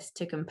to this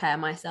to compare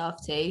myself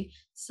to.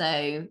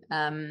 So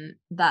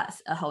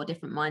that's a whole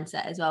different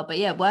mindset as well. But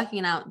yeah,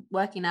 working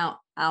out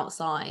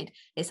outside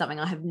is something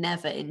I have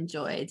never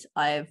enjoyed.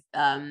 I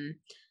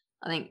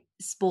think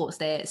sports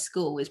day at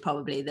school is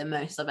probably the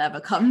most I've ever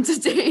come to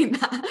doing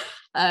that.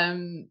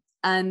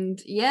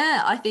 And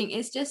yeah, I think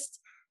it's just,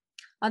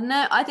 I don't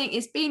know, I think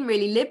it's been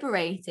really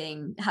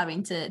liberating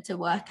having to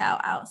work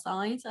out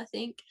outside. I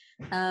think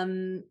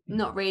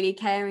not really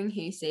caring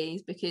who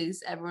sees,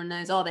 because everyone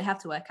knows, oh, they have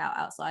to work out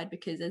outside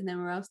because there's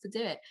nowhere else to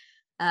do it.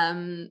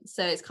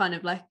 So it's kind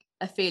of like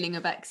a feeling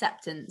of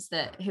acceptance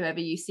that whoever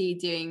you see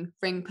doing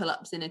ring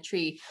pull-ups in a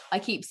tree, I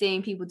keep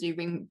seeing people do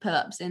ring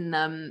pull-ups in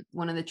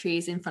one of the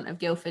trees in front of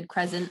Guildford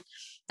Crescent,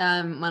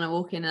 when I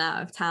walk in and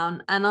out of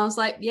town, and I was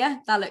like, yeah,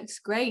 that looks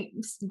great.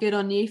 Good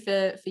on you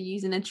for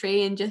using a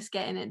tree and just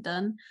getting it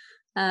done.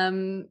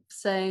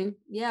 So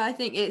yeah, I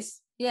think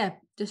it's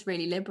just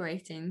really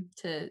liberating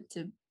to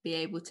be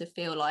able to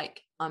feel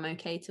like I'm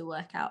okay to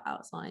work out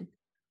outside.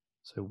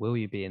 So will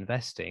you be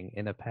investing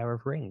in a pair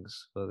of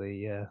rings for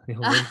the ring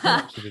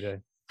pull-ups you'll be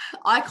doing?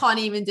 I can't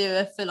even do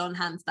a full-on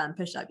handstand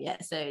push-up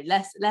yet, so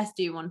let's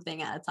do one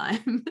thing at a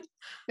time.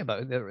 Yeah,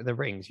 but the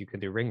rings, you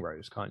can do ring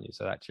rows, can't you?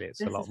 So actually it's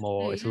This a lot is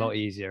more, true, it's a lot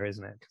easier,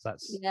 isn't it? Because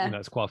that's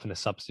it's quite often a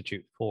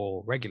substitute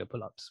for regular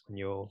pull-ups when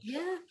you're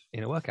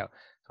in a workout.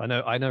 So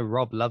I know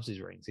Rob loves his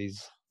rings.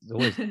 He's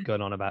always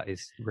going on about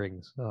his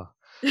rings. Oh.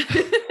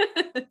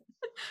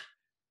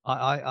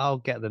 I'll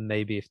get them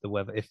maybe if the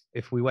weather,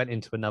 if we went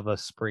into another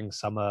spring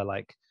summer,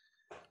 like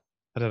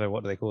I don't know,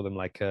 what do they call them,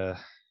 like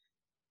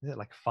is it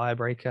like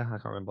firebreaker? I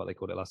can't remember what they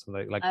called it last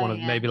time. Like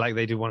maybe like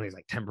they do one of these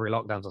like temporary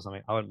lockdowns or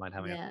something. I wouldn't mind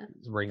having a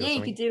ring or something.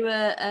 You could do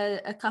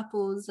a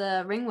couple's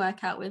ring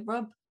workout with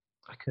Rob.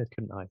 I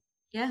couldn't I?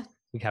 Yeah,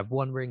 we could have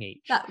one ring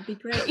each. That would be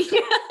great.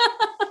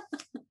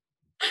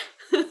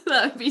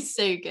 That would be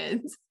so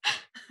good.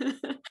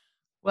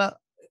 Well,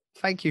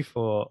 thank you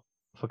for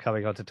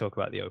coming on to talk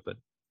about the Open.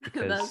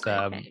 Because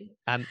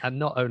and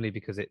not only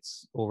because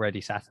it's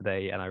already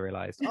Saturday and I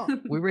realized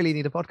we really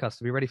need a podcast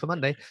to be ready for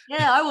Monday.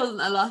 Yeah, I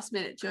wasn't a last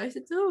minute choice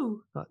at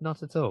all.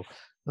 Not at all.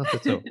 But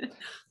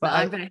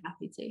I'm very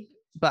happy to.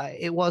 But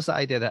it was the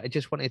idea that I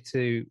just wanted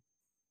to,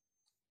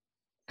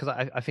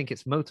 because I think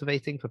it's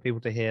motivating for people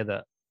to hear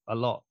that a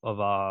lot of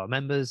our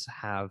members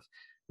have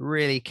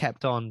really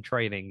kept on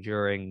training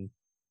during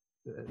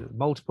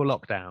multiple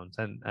lockdowns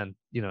and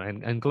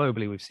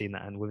globally we've seen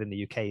that, and within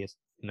the UK,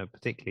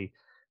 particularly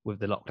with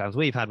the lockdowns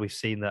we've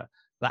seen that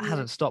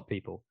hasn't stopped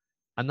people,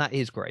 and that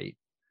is great,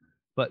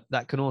 but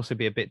that can also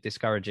be a bit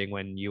discouraging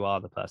when you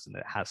are the person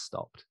that has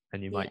stopped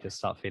and you might just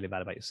start feeling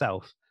bad about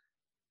yourself.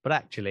 But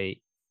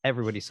actually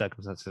everybody's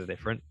circumstances are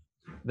different.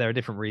 There are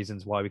different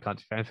reasons why we can't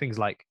do things. Things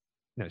like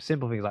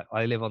simple things like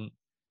I live on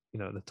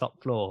the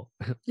top floor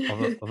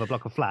of a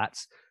block of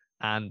flats,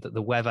 and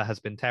the weather has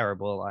been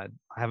terrible. I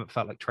haven't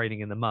felt like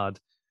training in the mud.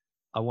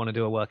 I want to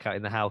do a workout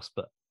in the house,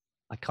 but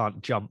I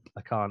can't jump,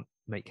 I can't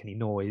make any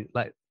noise.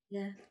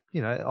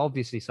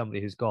 Obviously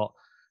somebody who's got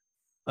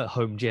a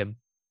home gym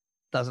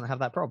doesn't have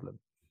that problem.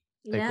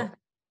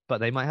 But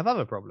they might have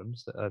other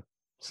problems that are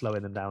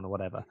slowing them down or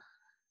whatever.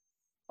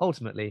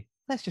 Ultimately,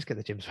 let's just get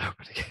the gyms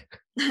open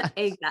again.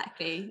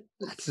 Exactly.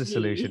 That's the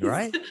solution,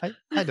 right?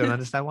 I don't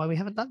understand why we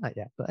haven't done that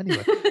yet. But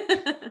anyway,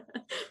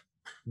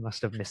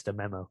 must have missed a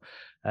memo.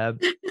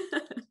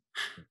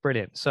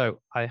 Brilliant.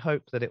 So I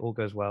hope that it all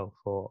goes well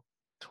for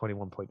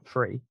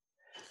 21.3.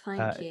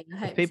 Thank you. I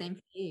hope the same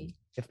for you.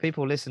 If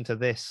people listen to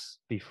this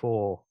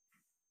before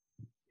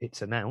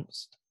it's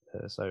announced,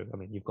 so I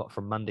mean, you've got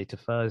from Monday to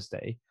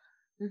Thursday,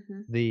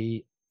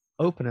 the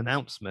Open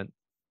announcement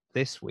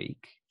this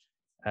week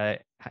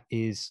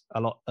is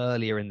a lot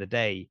earlier in the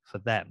day for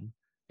them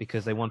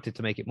because they wanted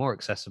to make it more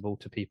accessible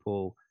to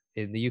people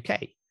in the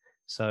UK.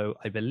 So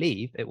I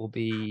believe it will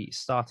be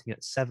starting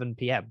at 7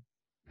 p.m.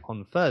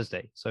 on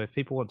Thursday. So if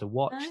people want to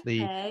watch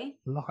the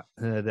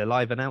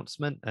live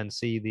announcement and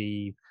see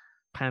the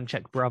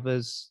Pancheck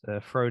brothers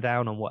throw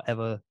down on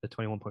whatever the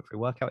 21.3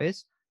 workout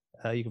is,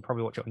 you can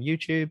probably watch it on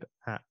YouTube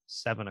at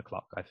 7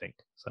 o'clock, I think.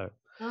 So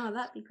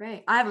that'd be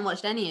great. I haven't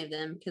watched any of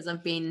them because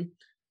I've been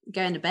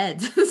going to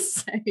bed.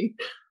 So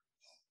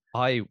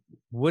I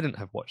wouldn't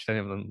have watched any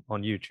of them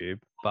on YouTube,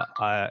 but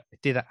I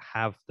did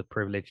have the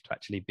privilege to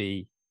actually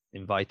be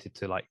invited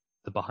to like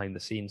the behind the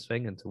scenes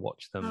thing and to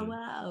watch them.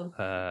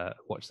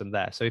 Watch them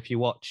there. So if you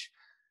watch,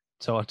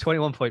 so on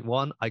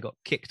 21.1, I got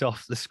kicked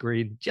off the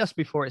screen just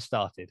before it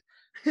started.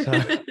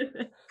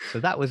 So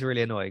that was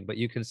really annoying. But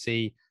you can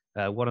see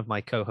one of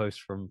my co-hosts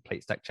from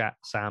Plate Stack Chat,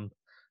 Sam,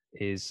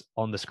 is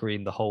on the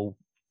screen the whole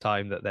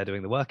time that they're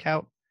doing the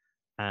workout,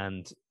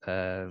 and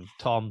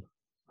Tom,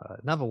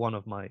 another one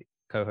of my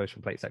co-hosts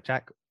from Plate Stack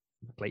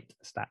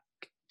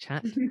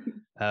Chat,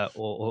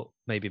 or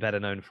maybe better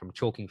known from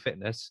Chalking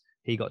Fitness,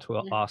 he got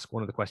to ask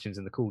one of the questions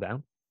in the cool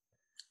down.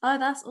 Oh,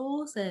 that's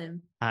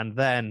awesome. And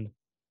then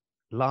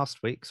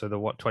last week, so the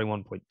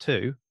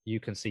 21.2, you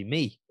can see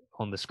me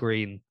on the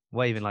screen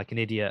waving like an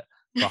idiot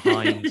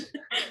behind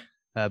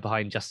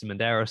behind Justin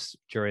Medeiros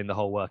during the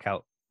whole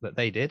workout that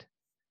they did,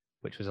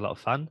 which was a lot of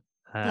fun.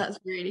 That's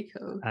really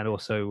cool. And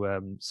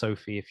also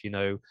Sophie, if you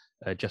know,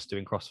 just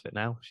doing CrossFit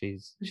now,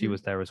 she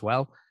was there as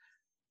well.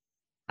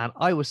 And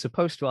I was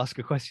supposed to ask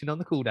a question on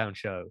the cool down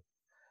show,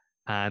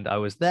 and I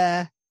was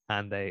there,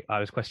 and I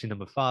was question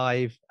number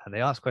 5, and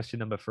they asked question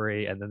number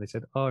 3, and then they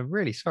said, "Oh, I'm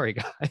really sorry,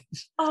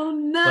 guys. Oh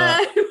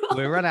no, but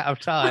we're run out of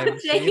time,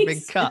 so you've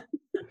been cut."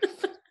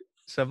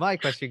 So my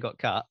question got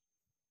cut,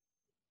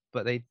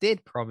 but they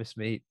did promise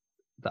me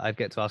that I'd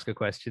get to ask a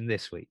question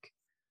this week.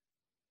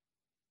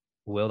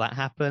 Will that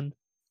happen?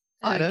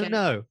 I don't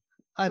know.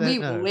 We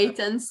will wait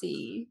and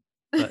see.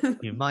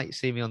 But you might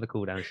see me on the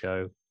cool down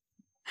show,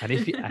 and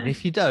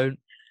if you don't,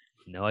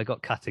 I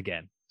got cut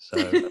again.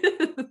 So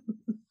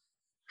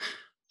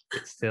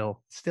it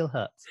still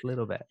hurts a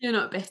little bit. You're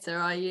not bitter,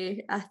 are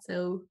you, at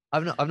all?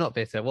 I'm not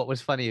bitter. What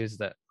was funny is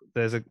that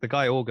the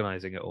guy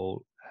organizing it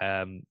all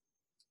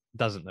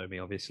doesn't know me,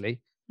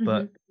 obviously,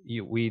 but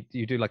you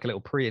do like a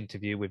little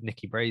pre-interview with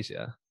Nikki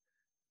Brazier,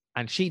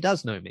 and she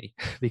does know me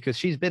because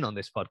she's been on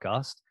this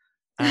podcast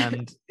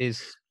and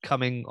is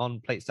coming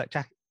on Plate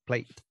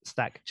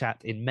Stack Chat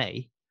in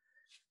May.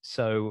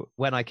 So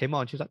when I came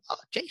on, she was like, "Oh,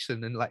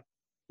 Jason," and like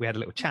we had a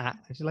little chat,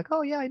 and she's like,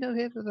 "Oh yeah, I know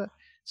him."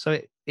 So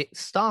it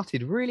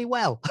started really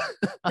well,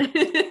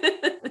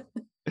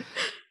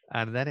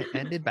 and then it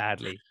ended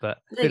badly. But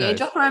there you go.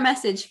 Drop her a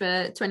message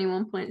for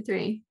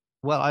 21.3.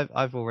 Well,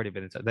 I've already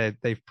been in touch.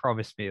 They've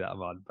promised me that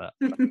I'm on, but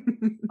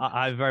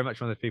I'm very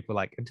much one of those people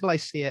like until I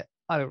see it,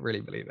 I don't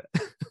really believe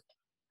it.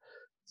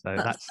 So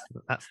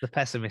that's the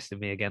pessimist in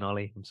me again,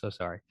 Ollie. I'm so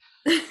sorry.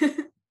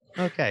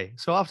 Okay,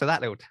 so after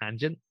that little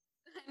tangent,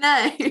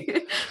 no.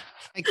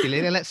 Thank you,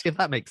 Lydia. Let's see if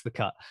that makes the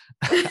cut.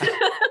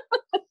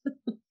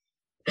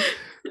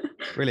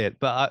 Brilliant.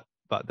 But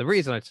the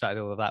reason I started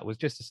all of that was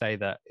just to say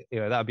that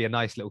that would be a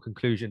nice little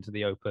conclusion to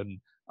the Open.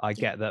 I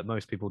get that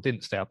most people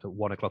didn't stay up at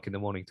 1 o'clock in the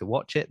morning to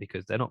watch it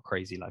because they're not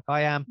crazy like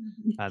I am,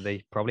 and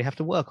they probably have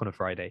to work on a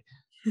Friday.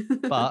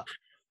 But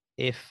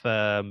if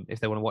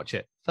they want to watch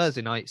it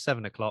Thursday night,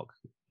 7 o'clock,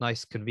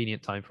 nice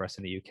convenient time for us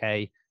in the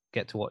UK,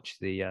 get to watch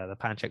the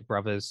Panchak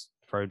brothers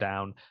throw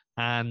down,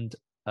 and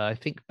I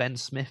think Ben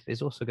Smith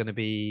is also going to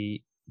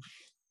be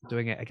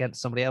doing it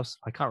against somebody else.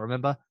 I can't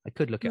remember. I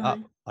could look it up.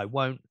 I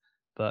won't.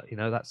 But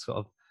that's sort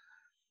of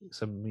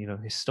some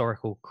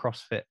historical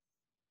CrossFit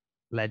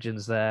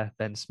legends there,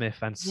 Ben Smith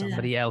and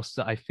somebody else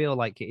that I feel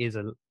like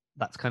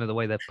that's kind of the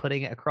way they're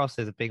putting it across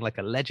as being like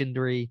a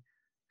legendary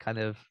kind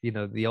of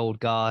the old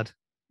guard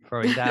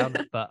throwing down.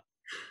 But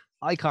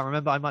I can't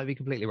remember. I might be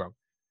completely wrong.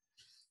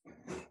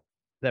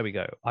 There we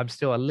go. I'm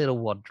still a little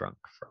wad drunk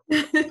from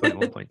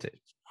 21.2.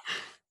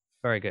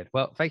 Very good.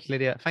 Well, thank you,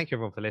 Lydia. Thank you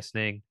everyone for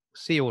listening.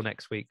 See you all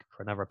next week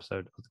for another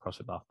episode of the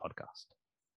CrossFit Bath podcast.